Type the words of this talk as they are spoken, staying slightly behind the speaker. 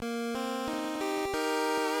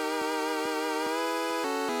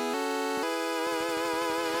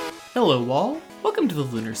Hello all, welcome to the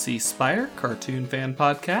Lunar Sea Spire Cartoon Fan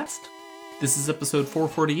Podcast. This is episode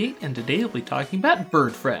 448, and today we'll be talking about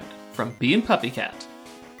Bird Friend from Bee and PuppyCat.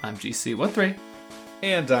 I'm GC13.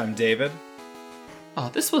 And I'm David. Oh,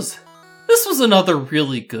 this was another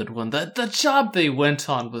really good one. The job they went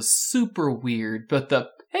on was super weird, but the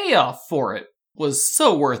payoff for it was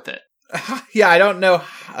so worth it. Yeah, I don't know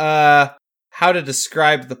how to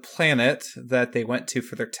describe the planet that they went to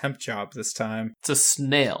for their temp job this time. It's a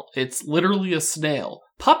snail. It's literally a snail,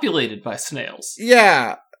 populated by snails.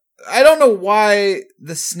 Yeah, I don't know why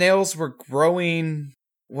the snails were growing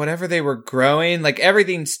whatever they were growing. Like,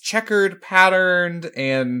 everything's checkered, patterned,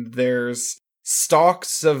 and there's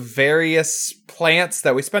stalks of various plants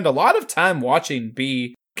that we spend a lot of time watching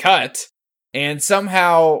Bee cut. And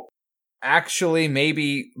somehow, actually,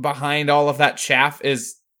 maybe behind all of that chaff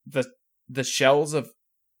is the shells of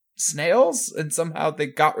snails, and somehow they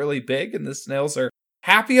got really big, and the snails are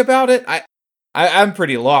happy about it. I'm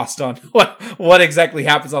pretty lost on what exactly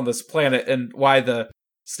happens on this planet and why the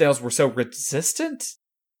snails were so resistant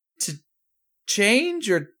to change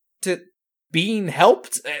or to being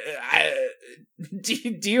helped.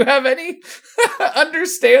 Do you have any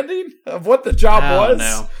understanding of what the job was? I don't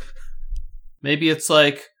know. Maybe it's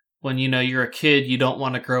like when, you're a kid, you don't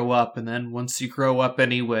want to grow up, and then once you grow up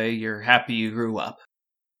anyway, you're happy you grew up.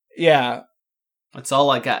 Yeah. That's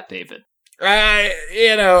all I got, David.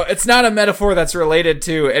 It's not a metaphor that's related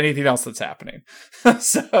to anything else that's happening.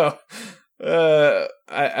 So, I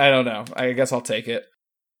don't know. I guess I'll take it.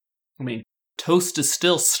 I mean, Toast is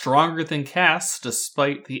still stronger than Cass,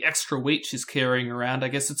 despite the extra weight she's carrying around. I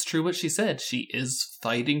guess it's true what she said. She is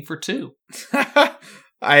fighting for two.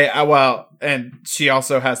 And she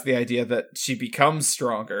also has the idea that she becomes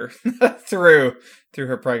stronger through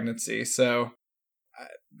her pregnancy. So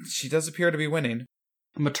she does appear to be winning.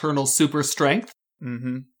 Maternal super strength.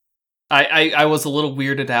 Mm-hmm. I was a little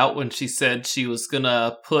weirded out when she said she was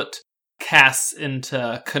gonna put Cass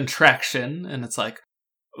into contraction, and it's like,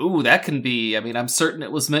 ooh, that can be. I mean, I'm certain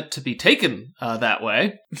it was meant to be taken that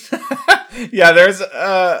way. Yeah, there's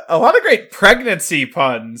a lot of great pregnancy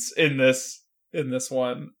puns in this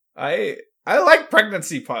one. I like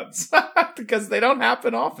pregnancy puns because they don't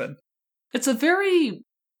happen often. It's a very,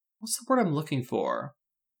 what's the word I'm looking for?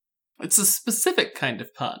 It's a specific kind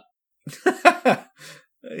of pun.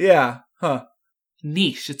 Yeah, huh.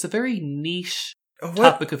 Niche. It's a very niche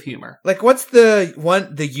topic of humor. Like, what's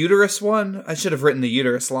the uterus one? I should have written the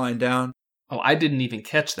uterus line down. Oh, I didn't even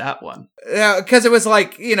catch that one. Yeah, because it was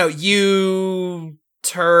like, you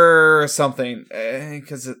or something.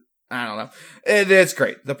 Because I don't know. It's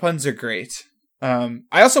great. The puns are great. I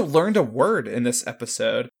also learned a word in this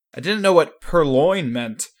episode. I didn't know what purloin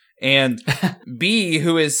meant. And Bee,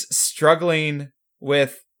 who is struggling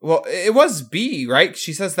with... Well, it was Bee, right?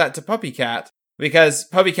 She says that to PuppyCat. Because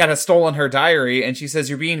PuppyCat has stolen her diary, and she says,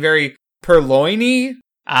 "You're being very purloiny."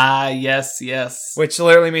 Ah, yes. Which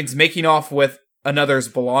literally means making off with another's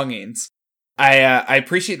belongings. I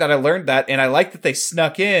appreciate that I learned that, and I like that they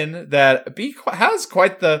snuck in that Bee has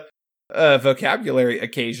quite the vocabulary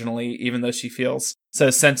occasionally, even though she feels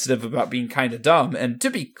so sensitive about being kind of dumb. And to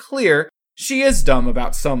be clear, she is dumb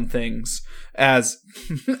about some things, as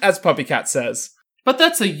PuppyCat says. But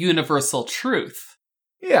that's a universal truth.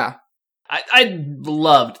 Yeah. I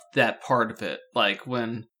loved that part of it. Like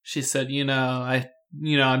when she said,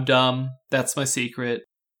 I'm dumb. That's my secret.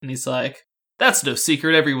 And he's like, that's no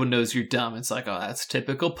secret. Everyone knows you're dumb. It's like, oh, that's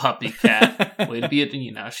typical PuppyCat. Way to be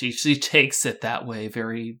it. She takes it that way,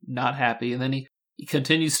 very not happy. And then he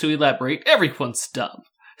continues to elaborate. Everyone's dumb.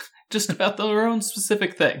 Just about their own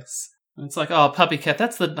specific things. And it's like, oh, PuppyCat,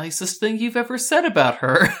 that's the nicest thing you've ever said about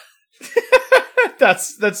her.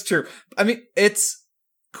 That's true. I mean, it's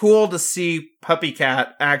cool to see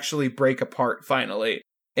PuppyCat actually break apart finally.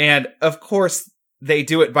 And of course, they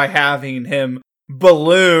do it by having him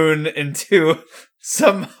balloon into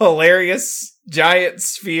some hilarious giant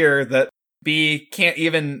sphere that Bee can't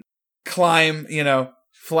even climb,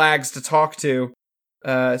 flags to talk to.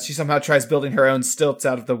 She somehow tries building her own stilts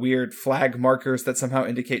out of the weird flag markers that somehow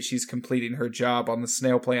indicate she's completing her job on the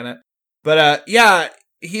snail planet. But yeah,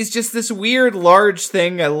 he's just this weird large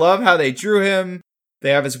thing. I love how they drew him. They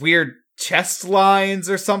have his weird chest lines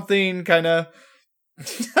or something, kind of,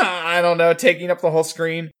 I don't know, taking up the whole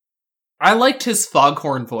screen. I liked his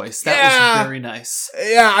foghorn voice. That was very nice.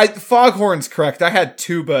 Yeah, foghorn's correct. I had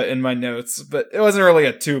tuba in my notes, but it wasn't really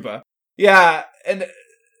a tuba. Yeah, and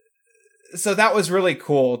so that was really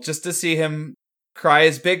cool, just to see him cry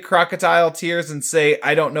his big crocodile tears and say,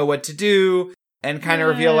 "I don't know what to do," and kind of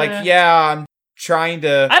reveal, like, yeah, I'm trying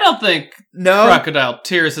to... I don't think No? crocodile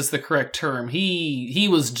tears is the correct term. He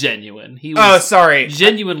was genuine. He was sorry.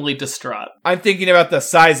 genuinely distraught. I'm thinking about the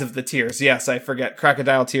size of the tears. Yes, I forget.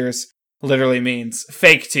 Crocodile tears literally means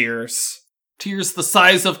fake tears. Tears the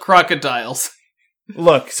size of crocodiles.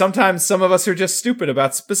 Look, sometimes some of us are just stupid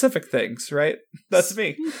about specific things, right? That's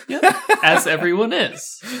me. Yeah, as everyone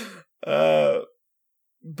is.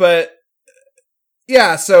 But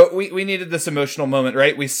yeah, so we needed this emotional moment,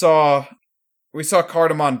 right? We saw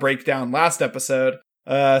Cardamom break down last episode.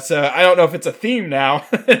 So I don't know if it's a theme now.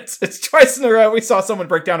 it's twice in a row we saw someone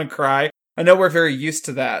break down and cry. I know we're very used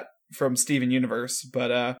to that from Steven Universe,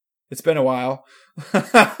 but it's been a while.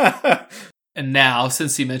 And now,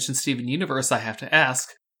 since you mentioned Steven Universe, I have to ask,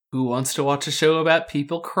 who wants to watch a show about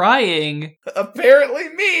people crying? Apparently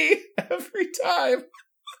me, every time.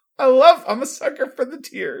 I'm a sucker for the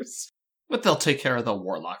tears. But they'll take care of the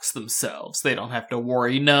warlocks themselves. They don't have to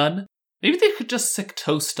worry none. Maybe they could just sick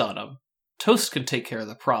Toast on them. Toast can take care of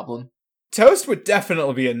the problem. Toast would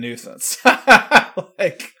definitely be a nuisance.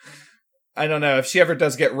 Like, I don't know, if she ever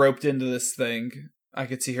does get roped into this thing, I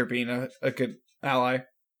could see her being a good ally.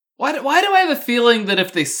 Why do I have a feeling that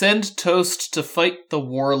if they send Toast to fight the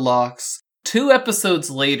warlocks, 2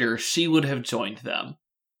 episodes later, she would have joined them?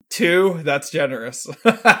 2? That's generous.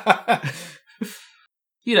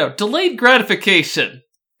 Delayed gratification.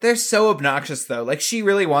 They're so obnoxious, though. Like, she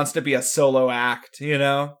really wants to be a solo act, you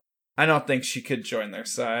know? I don't think she could join their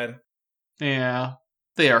side. Yeah,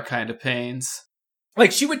 they are kind of pains.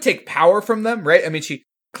 Like, she would take power from them, right? I mean, she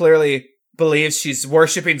clearly believes she's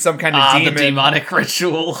worshipping some kind of demon. The demonic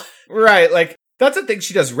ritual. Right, like, that's a thing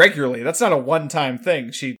she does regularly. That's not a one-time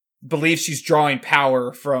thing. She believes she's drawing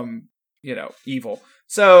power from, evil.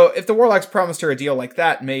 So, if the Warlocks promised her a deal like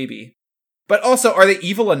that, maybe. But also, are they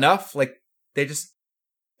evil enough? Like, they just...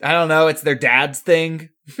 I don't know, it's their dad's thing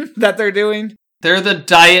that they're doing? They're the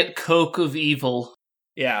Diet Coke of evil.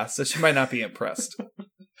 Yeah, so she might not be impressed.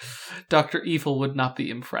 Dr. Evil would not be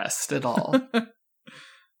impressed at all.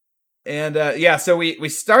 And, so we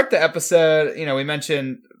start the episode, we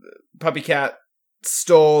mentioned PuppyCat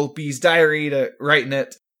stole Bee's diary to write in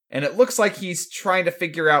it, and it looks like he's trying to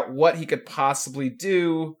figure out what he could possibly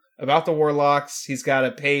do about the Warlocks. He's got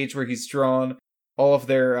a page where he's drawn all of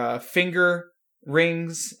their finger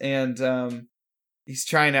rings, and he's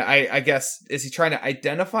trying to, I guess, is he trying to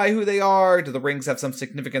identify who they are? Do the rings have some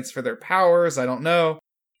significance for their powers? I don't know.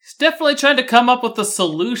 He's definitely trying to come up with a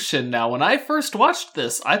solution now. When I first watched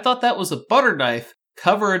this, I thought that was a butter knife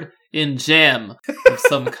covered in jam of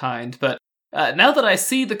some kind. But now that I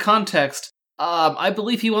see the context, I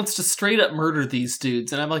believe he wants to straight up murder these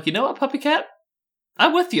dudes. And I'm like, you know what, PuppyCat?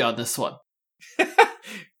 I'm with you on this one.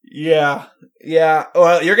 Yeah.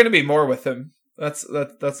 Well, you're going to be more with him.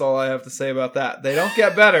 That's all I have to say about that. They don't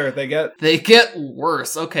get better. They get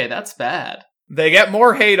worse. Okay, that's bad. They get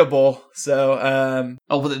more hateable. So,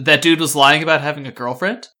 that dude was lying about having a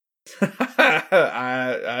girlfriend?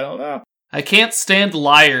 I don't know. I can't stand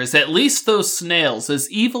liars. At least those snails, as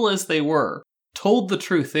evil as they were, told the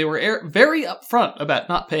truth. They were very upfront about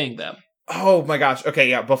not paying them. Oh my gosh. Okay,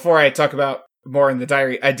 yeah. Before I talk about more in the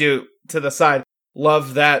diary, I do, to the side,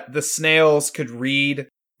 love that the snails could read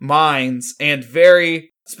minds, and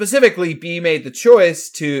very specifically, Bee made the choice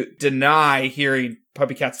to deny hearing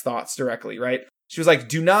PuppyCat's thoughts directly, right? She was like,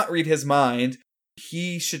 do not read his mind.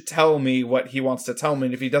 He should tell me what he wants to tell me,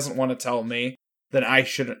 and if he doesn't want to tell me, then I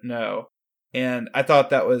shouldn't know. And I thought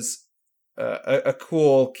that was a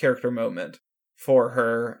cool character moment for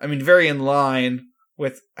her. I mean, very in line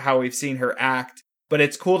with how we've seen her act, but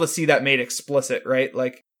it's cool to see that made explicit, right?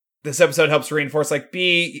 Like, this episode helps reinforce, like,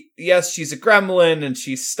 Bee, yes, she's a gremlin, and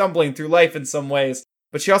she's stumbling through life in some ways,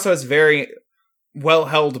 but she also has very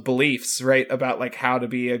well-held beliefs, right, about, like, how to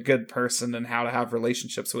be a good person and how to have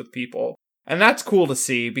relationships with people. And that's cool to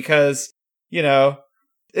see, because,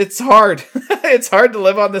 it's hard. It's hard to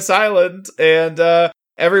live on this island, and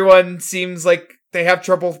everyone seems like they have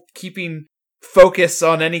trouble keeping focus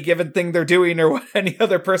on any given thing they're doing or what any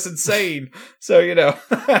other person's saying. So,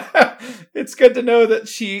 it's good to know that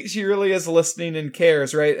she really is listening and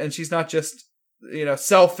cares, right? And she's not just,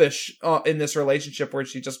 selfish in this relationship where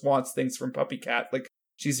she just wants things from PuppyCat. Like,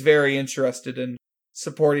 she's very interested in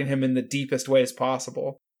supporting him in the deepest ways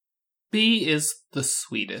possible. Bee is the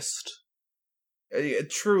sweetest.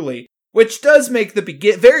 Truly. Which does make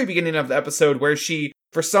the very beginning of the episode where she,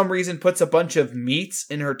 for some reason, puts a bunch of meats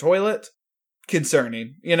in her toilet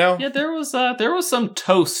concerning, Yeah, there was some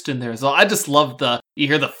toast in there as well. I just loved you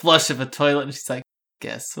hear the flush of a toilet, and she's like,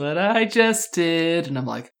 guess what I just did? And I'm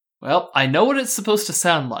like, well, I know what it's supposed to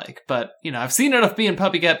sound like, but, I've seen enough Bee and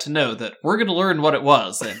PuppyCat to know that we're going to learn what it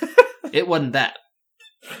was, and It wasn't that.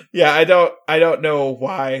 Yeah, I don't know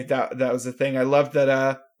why that was a thing. I love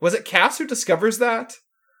that. Was it Cass who discovers that?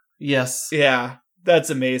 Yes. Yeah, that's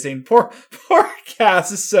amazing. Poor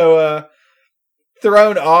Cass is so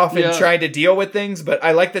thrown off and trying to deal with things, but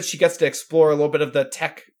I like that she gets to explore a little bit of the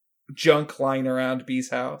tech junk lying around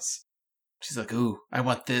Bee's house. She's like, ooh, I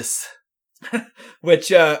want this.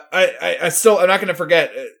 Which I'm not going to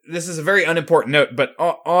forget. This is a very unimportant note, but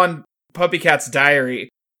on PuppyCat's diary,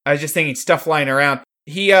 I was just thinking stuff lying around.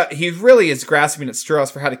 He really is grasping at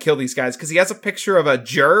straws for how to kill these guys, because he has a picture of a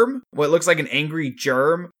germ, what looks like an angry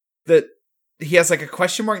germ, that he has like a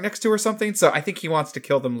question mark next to or something. So I think he wants to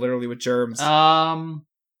kill them literally with germs.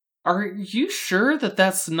 Are you sure that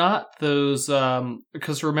that's not those,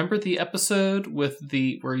 because remember the episode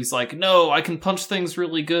where he's like, no, I can punch things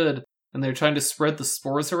really good, and they're trying to spread the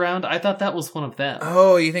spores around? I thought that was one of them.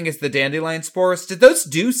 Oh, you think it's the dandelion spores? Did those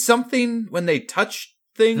do something when they touched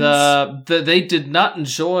things? They did not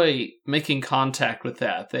enjoy making contact with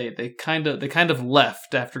that. They kind of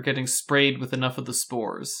left after getting sprayed with enough of the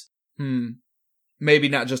spores. Maybe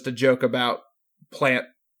not just a joke about plant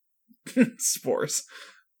spores.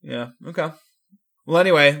 Yeah, okay. Well,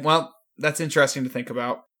 anyway, that's interesting to think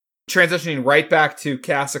about. Transitioning right back to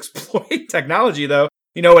Cass exploiting technology, though.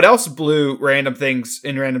 You know what else blew random things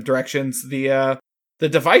in random directions? The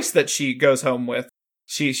device that she goes home with.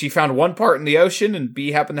 She found one part in the ocean, and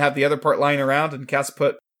Bee happened to have the other part lying around, and Cass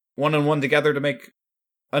put one and one together to make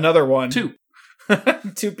another one. Two.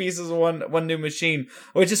 Two pieces of one new machine.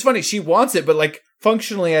 Which is funny, she wants it, but like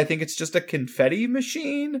functionally I think it's just a confetti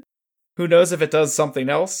machine. Who knows if it does something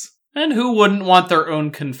else? And who wouldn't want their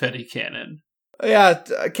own confetti cannon? Yeah,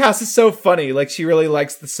 Cass is so funny. Like, she really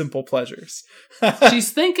likes the simple pleasures.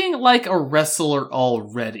 She's thinking like a wrestler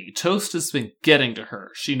already. Toast has been getting to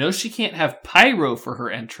her. She knows she can't have pyro for her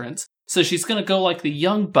entrance, so she's gonna go like the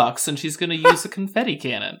Young Bucks, and she's gonna use a confetti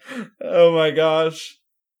cannon. Oh my gosh.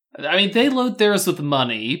 I mean, they load theirs with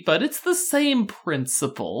money, but it's the same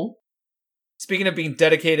principle. Speaking of being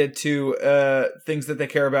dedicated to things that they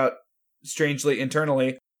care about strangely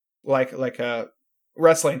internally, like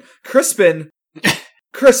wrestling, Crispin,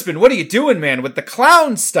 what are you doing, man, with the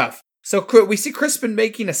clown stuff? So we see Crispin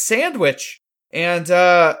making a sandwich, and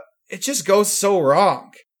it just goes so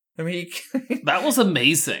wrong. I mean, that was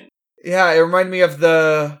amazing. Yeah, it reminded me of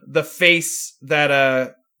the face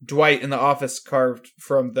that Dwight in The Office carved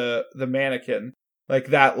from the mannequin, like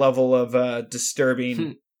that level of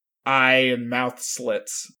disturbing eye and mouth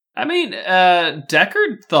slits. I mean,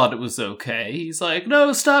 Deckard thought it was okay. He's like,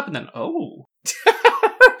 no, stop, and then, oh.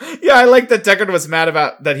 Yeah, I like that Deckard was mad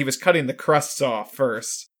about that he was cutting the crusts off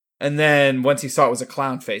first. And then once he saw it was a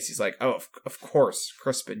clown face, he's like, oh, of course,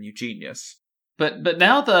 Crispin, you genius. But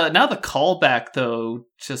now the callback, though,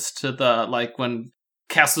 just to the, like, when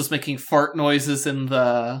Cass was making fart noises in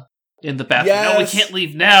the bathroom. Yes. No, we can't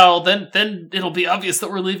leave now. Then it'll be obvious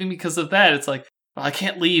that we're leaving because of that. It's like, well, I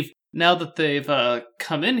can't leave now that they've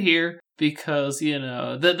come in here because, you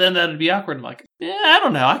know, then that'd be awkward. I'm like, I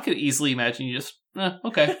don't know. I could easily imagine you just,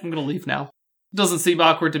 okay, I'm going to leave now. Doesn't seem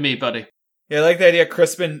awkward to me, buddy. Yeah, I like the idea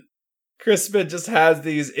Crispin just has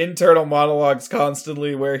these internal monologues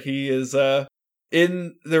constantly where he is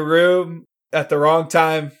in the room at the wrong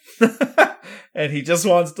time and he just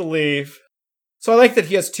wants to leave. So I like that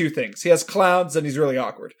he has two things. He has clowns and he's really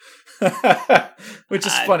awkward. Which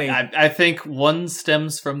is funny. I think one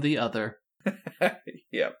stems from the other.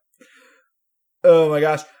 Yep. Oh my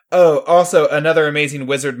gosh. Oh, also another amazing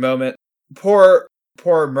wizard moment. Poor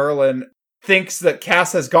Merlin thinks that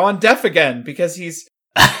Cass has gone deaf again because he's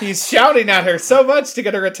shouting at her so much to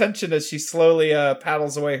get her attention as she slowly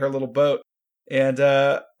paddles away her little boat. And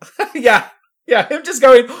yeah, him just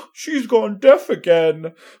going, she's gone deaf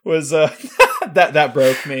again, was that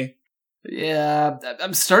broke me. Yeah,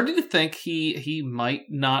 I'm starting to think he might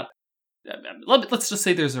not. Let's just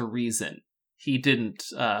say there's a reason he didn't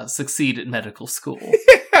succeed at medical school.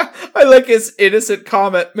 Yeah, I like his innocent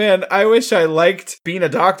comment. Man, I wish I liked being a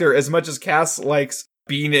doctor as much as Cass likes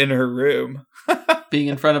being in her room. Being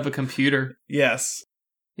in front of a computer. Yes.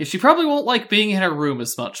 Yeah, she probably won't like being in her room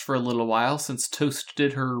as much for a little while since Toast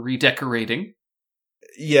did her redecorating.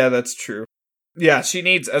 Yeah, that's true. Yeah, she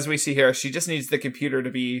needs, as we see here, she just needs the computer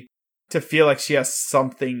to feel like she has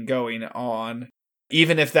something going on.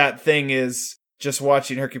 Even if that thing is just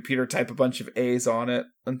watching her computer type a bunch of A's on it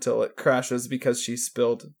until it crashes because she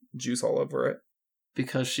spilled juice all over it.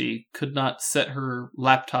 Because she could not set her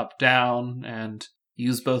laptop down and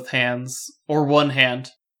use both hands, or one hand.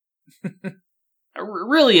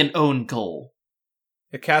 Really an own goal.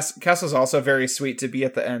 Yeah, Cass was also very sweet to be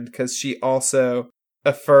at the end because she also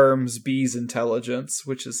affirms Bee's intelligence,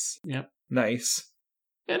 which is nice.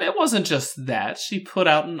 And it wasn't just that. She put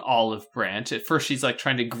out an olive branch. At first, she's like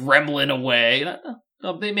trying to gremlin away.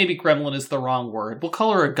 Maybe gremlin is the wrong word. We'll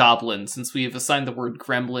call her a goblin since we have assigned the word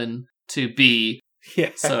gremlin to Bee.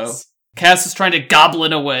 Yes. So Cass is trying to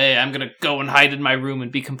goblin away. I'm going to go and hide in my room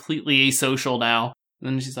and be completely asocial now. And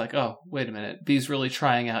then she's like, oh, wait a minute. Bee's really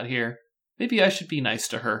trying out here. Maybe I should be nice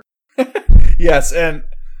to her. Yes, and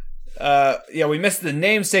we missed the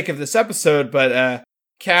namesake of this episode, but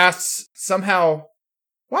Cass somehow...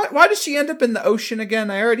 Why does she end up in the ocean again?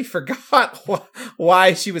 I already forgot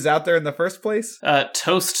why she was out there in the first place.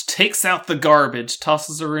 Toast takes out the garbage,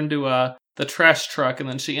 tosses her into the trash truck, and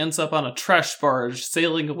then she ends up on a trash barge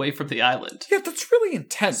sailing away from the island. Yeah, that's really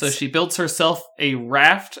intense. So she builds herself a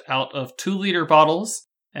raft out of 2-liter bottles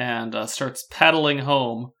and starts paddling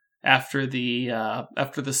home after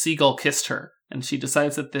the seagull kissed her. And she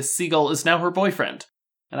decides that this seagull is now her boyfriend.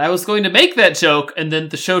 And I was going to make that joke, and then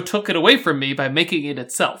the show took it away from me by making it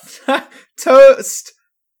itself. Toast!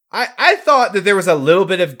 I thought that there was a little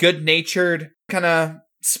bit of good-natured kind of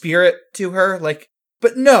spirit to her,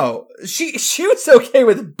 but no, she was okay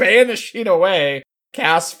with banishing away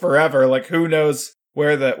Cass forever. Like, who knows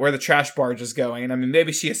where the trash barge is going? I mean,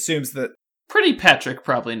 maybe she assumes that. Pretty Patrick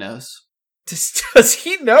probably knows. Does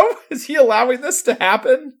he know? Is he allowing this to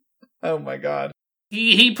happen? Oh my god.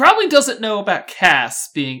 He probably doesn't know about Cass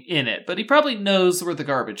being in it, but he probably knows where the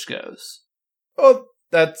garbage goes. Oh,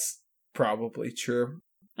 that's probably true.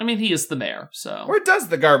 I mean, he is the mayor, so... Where does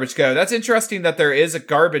the garbage go? That's interesting that there is a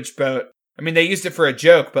garbage boat. I mean, they used it for a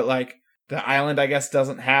joke, but, the island, I guess,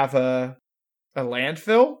 doesn't have a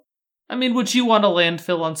landfill? I mean, would you want a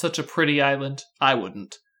landfill on such a pretty island? I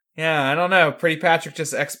wouldn't. Yeah, I don't know. Pretty Patrick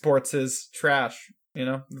just exports his trash.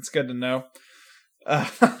 It's good to know.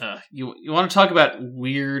 You want to talk about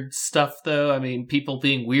weird stuff, though? I mean, people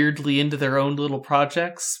being weirdly into their own little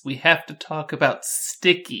projects? We have to talk about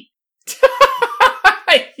Sticky.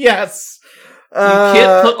 Yes. You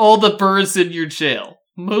can't put all the birds in your jail.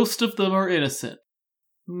 Most of them are innocent.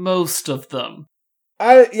 Most of them.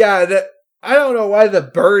 I don't know why the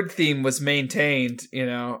bird theme was maintained,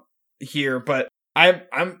 here, but I'm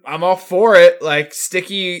all for it. Like,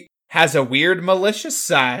 Sticky has a weird malicious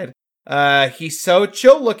side. He's so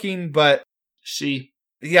chill looking, but she's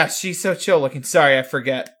so chill looking. Sorry, I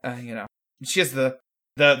forget. She's the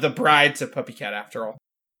bride to PuppyCat after all.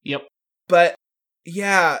 Yep. But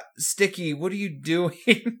yeah, Sticky, what are you doing?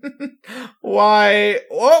 Why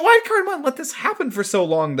did Cardamom let this happen for so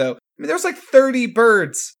long though? I mean, there's 30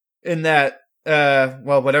 birds in that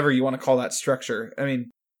whatever you want to call that structure. I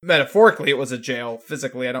mean, metaphorically it was a jail.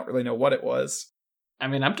 Physically, I don't really know what it was. I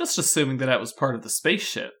mean, I'm just assuming that was part of the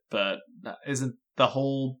spaceship, but isn't the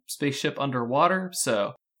whole spaceship underwater?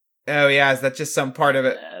 So... Oh, yeah, is that just some part of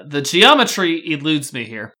it? The geometry eludes me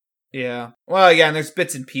here. Yeah. Well, yeah, and there's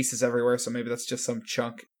bits and pieces everywhere, so maybe that's just some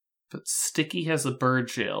chunk. But Sticky has a bird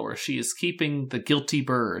jail where she is keeping the guilty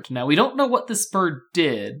bird. Now, we don't know what this bird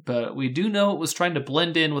did, but we do know it was trying to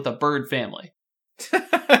blend in with a bird family.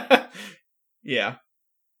 Yeah.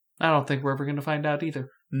 I don't think we're ever going to find out either.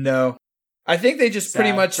 No. I think they just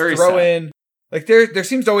pretty much Very throw sad. in... there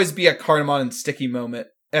seems to always be a Cardamom and Sticky moment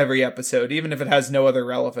every episode, even if it has no other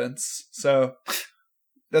relevance. So,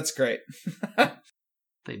 that's great.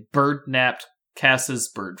 They bird-napped Cass's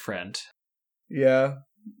bird friend. Yeah.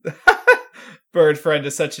 Bird friend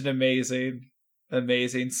is such an amazing,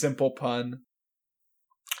 simple pun.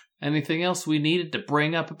 Anything else we needed to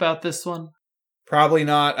bring up about this one? Probably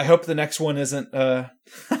not. I hope the next one isn't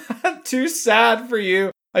too sad for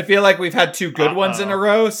you. I feel like we've had 2 good ones in a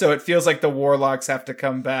row, so it feels like the Warlocks have to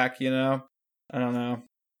come back, I don't know.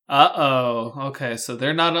 Okay, so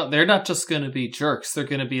they're not just going to be jerks. They're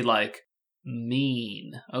going to be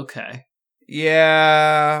mean. Okay.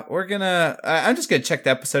 Yeah, I'm just going to check the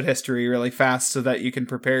episode history really fast so that you can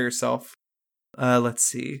prepare yourself. Let's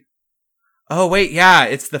see. Oh, wait, yeah,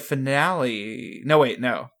 it's the finale. No, wait,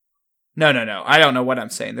 no. No. I don't know what I'm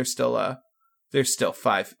saying. There's still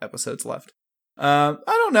 5 episodes left. I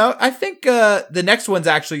don't know. I think the next one's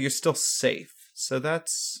actually you're still safe. So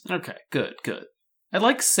that's... Okay, good. I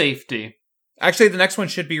like safety. Actually, the next one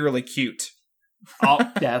should be really cute.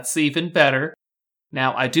 Oh, that's even better.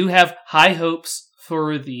 Now, I do have high hopes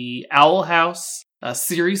for the Owl House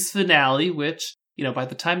series finale, which, by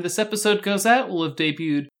the time this episode goes out, will have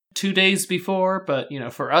debuted 2 days before, but,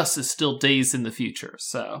 for us, is still days in the future.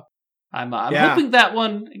 So I'm hoping that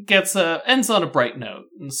one ends on a bright note.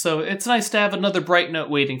 And so it's nice to have another bright note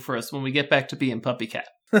waiting for us when we get back to being PuppyCat.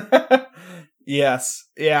 Yes.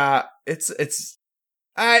 Yeah. It's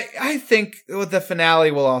I think the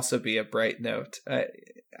finale will also be a bright note.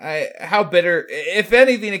 How bitter? If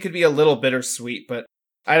anything, it could be a little bittersweet, but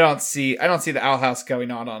I don't see the Owl House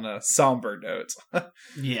going on a somber note.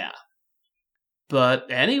 Yeah. But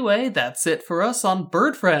anyway, that's it for us on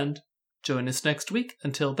Bird Friend. Join us next week.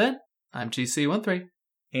 Until then, I'm GC13.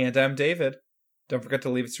 And I'm David. Don't forget to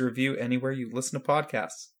leave us a review anywhere you listen to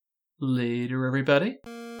podcasts. Later, everybody.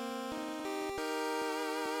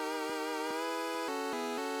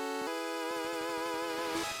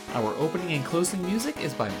 Our opening and closing music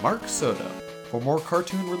is by Mark Soto. For more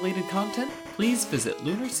cartoon-related content, please visit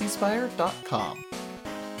lunarseaspire.com.